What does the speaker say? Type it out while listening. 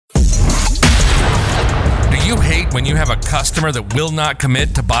you hate when you have a customer that will not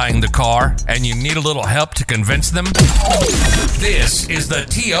commit to buying the car and you need a little help to convince them? This is the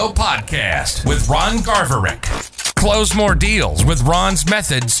TO Podcast with Ron Garverick. Close more deals with Ron's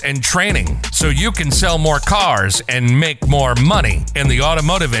methods and training so you can sell more cars and make more money in the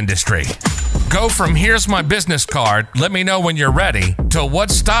automotive industry. Go from here's my business card, let me know when you're ready, to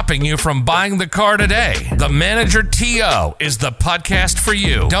what's stopping you from buying the car today. The Manager TO is the podcast for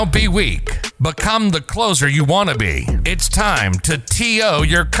you. Don't be weak. Become the closer you want to be. It's time to TO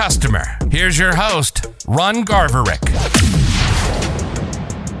your customer. Here's your host, Ron Garverick.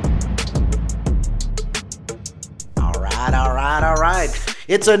 All right.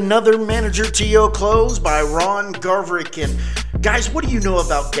 It's another Manager TO Close by Ron Garverick. And guys, what do you know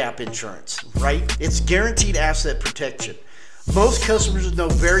about GAP insurance, right? It's guaranteed asset protection. Most customers know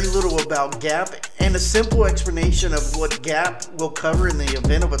very little about GAP, and a simple explanation of what GAP will cover in the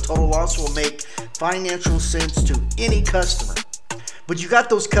event of a total loss will make financial sense to any customer. But you got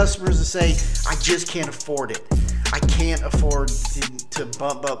those customers that say, I just can't afford it. I can't afford to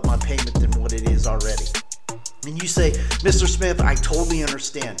bump up my payment than what it is already. And you say, Mr. Smith, I totally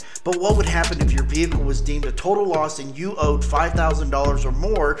understand. But what would happen if your vehicle was deemed a total loss and you owed $5,000 or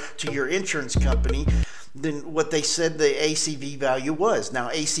more to your insurance company than what they said the ACV value was? Now,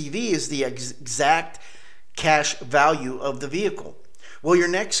 ACV is the exact cash value of the vehicle. Well, your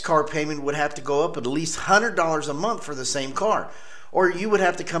next car payment would have to go up at least $100 a month for the same car. Or you would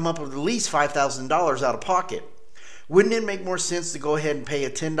have to come up with at least $5,000 out of pocket. Wouldn't it make more sense to go ahead and pay a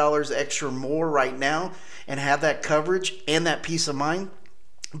 $10 extra more right now and have that coverage and that peace of mind?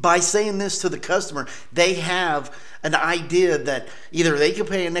 By saying this to the customer, they have an idea that either they can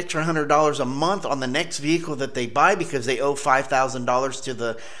pay an extra $100 a month on the next vehicle that they buy because they owe $5,000 to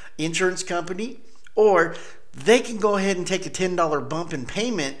the insurance company, or they can go ahead and take a $10 bump in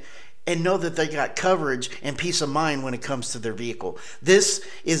payment and know that they got coverage and peace of mind when it comes to their vehicle. This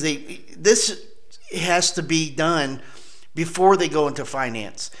has to be done before they go into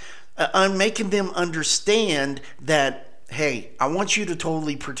finance. I'm making them understand that, hey, I want you to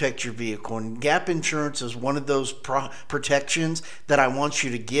totally protect your vehicle, and GAP insurance is one of those protections that I want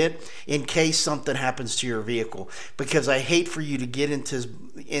you to get in case something happens to your vehicle, because I hate for you to get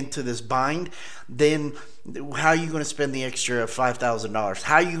into this bind. Then how are you going to spend the extra $5,000?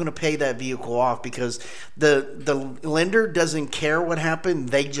 How are you going to pay that vehicle off? Because the lender doesn't care what happened.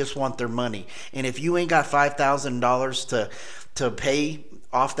 They just want their money. And if you ain't got $5,000 to pay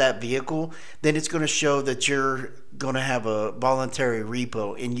off that vehicle, then it's going to show that you're going to have a voluntary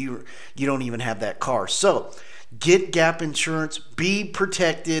repo and you don't even have that car. So get GAP insurance, be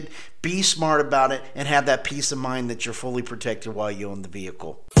protected, be smart about it, and have that peace of mind that you're fully protected while you own the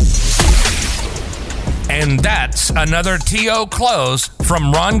vehicle. And that's another TO Close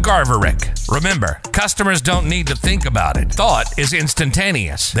from Ron Garverick. Remember, customers don't need to think about it. Thought is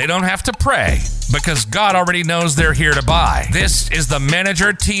instantaneous. They don't have to pray because God already knows they're here to buy. This is the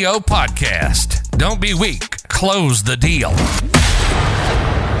Manager TO Podcast. Don't be weak. Close the deal.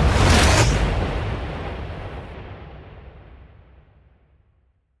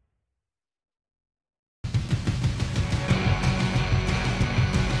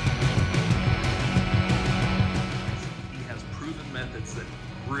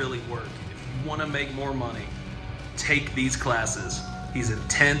 Want to make more money, take these classes. He's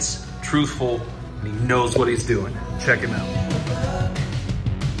intense, truthful, and he knows what he's doing. Check him out.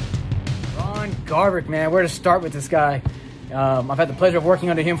 Ron Garverick, man, where to start with this guy? I've had the pleasure of working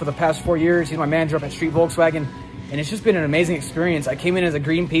under him for the past 4 years. He's my manager up at Street Volkswagen, and it's just been an amazing experience. I came in as a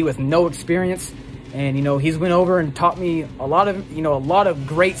green pea with no experience, and he's went over and taught me a lot of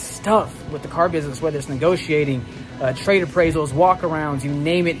great stuff with the car business, whether it's negotiating, trade appraisals, walk-arounds, you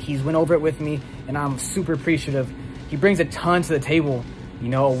name it. He's went over it with me, and I'm super appreciative. He brings a ton to the table,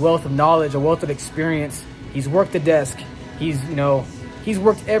 a wealth of knowledge, a wealth of experience. He's worked the desk. He's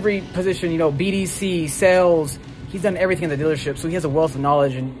worked every position, BDC, sales. He's done everything in the dealership, so he has a wealth of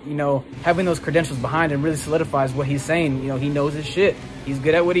knowledge, and, having those credentials behind him really solidifies what he's saying. He knows his shit. He's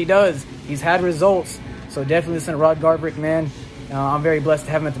good at what he does. He's had results. So definitely listen to Ron Garverick, man. I'm very blessed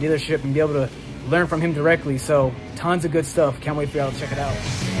to have him at the dealership and be able to learn from him directly. So tons of good stuff. Can't wait for y'all to check it out.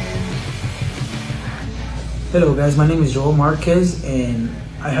 Hello guys, my name is Joel Marquez, and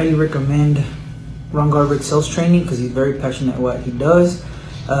I highly recommend Ron Garverick sales training because he's very passionate at what he does.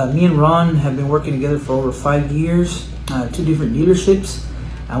 Me and Ron have been working together for over 5 years, 2 different dealerships.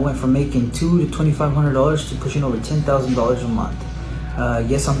 I went from making $2,000 to $2,500 to pushing over $10,000 a month.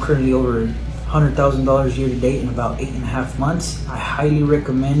 Yes, I'm currently over $100,000 year to date in about 8.5 months. I highly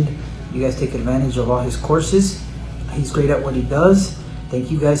recommend you guys take advantage of all his courses. He's great at what he does. Thank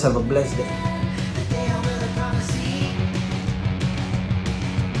you guys. Have a blessed day.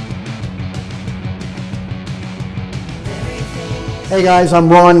 Hey guys, I'm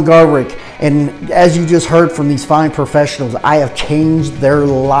Ron Garverick, and as you just heard from these fine professionals, I have changed their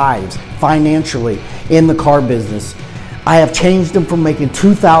lives financially in the car business. I have changed them from making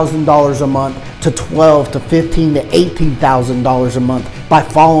 $2,000 a month to $12,000 to $15,000 to $18,000 a month by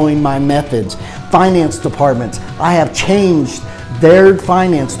following my methods. Finance departments, I have changed their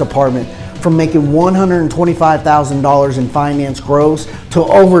finance department from making $125,000 in finance gross to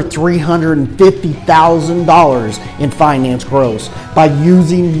over $350,000 in finance gross by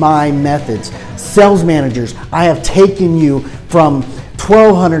using my methods. Sales managers, I have taken you from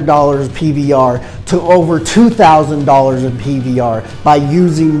 $1,200 PVR to over $2,000 in PVR by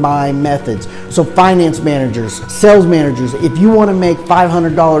using my methods. So finance managers, sales managers, if you want to make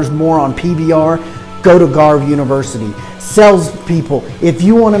 $500 more on PVR, go to Garv University. Sales people, if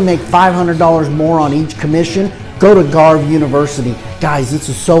you want to make $500 more on each commission, go to Garv University. Guys, this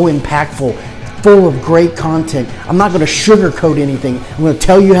is so impactful, full of great content. I'm not going to sugarcoat anything. I'm going to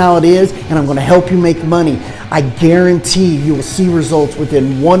tell you how it is, and I'm going to help you make money. I guarantee you will see results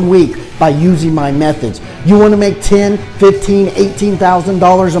within 1 week by using my methods. You want to make $10,000, $15,000,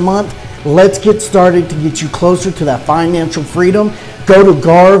 $18,000 a month? Let's get started to get you closer to that financial freedom. Go to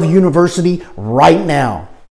Garv University right now.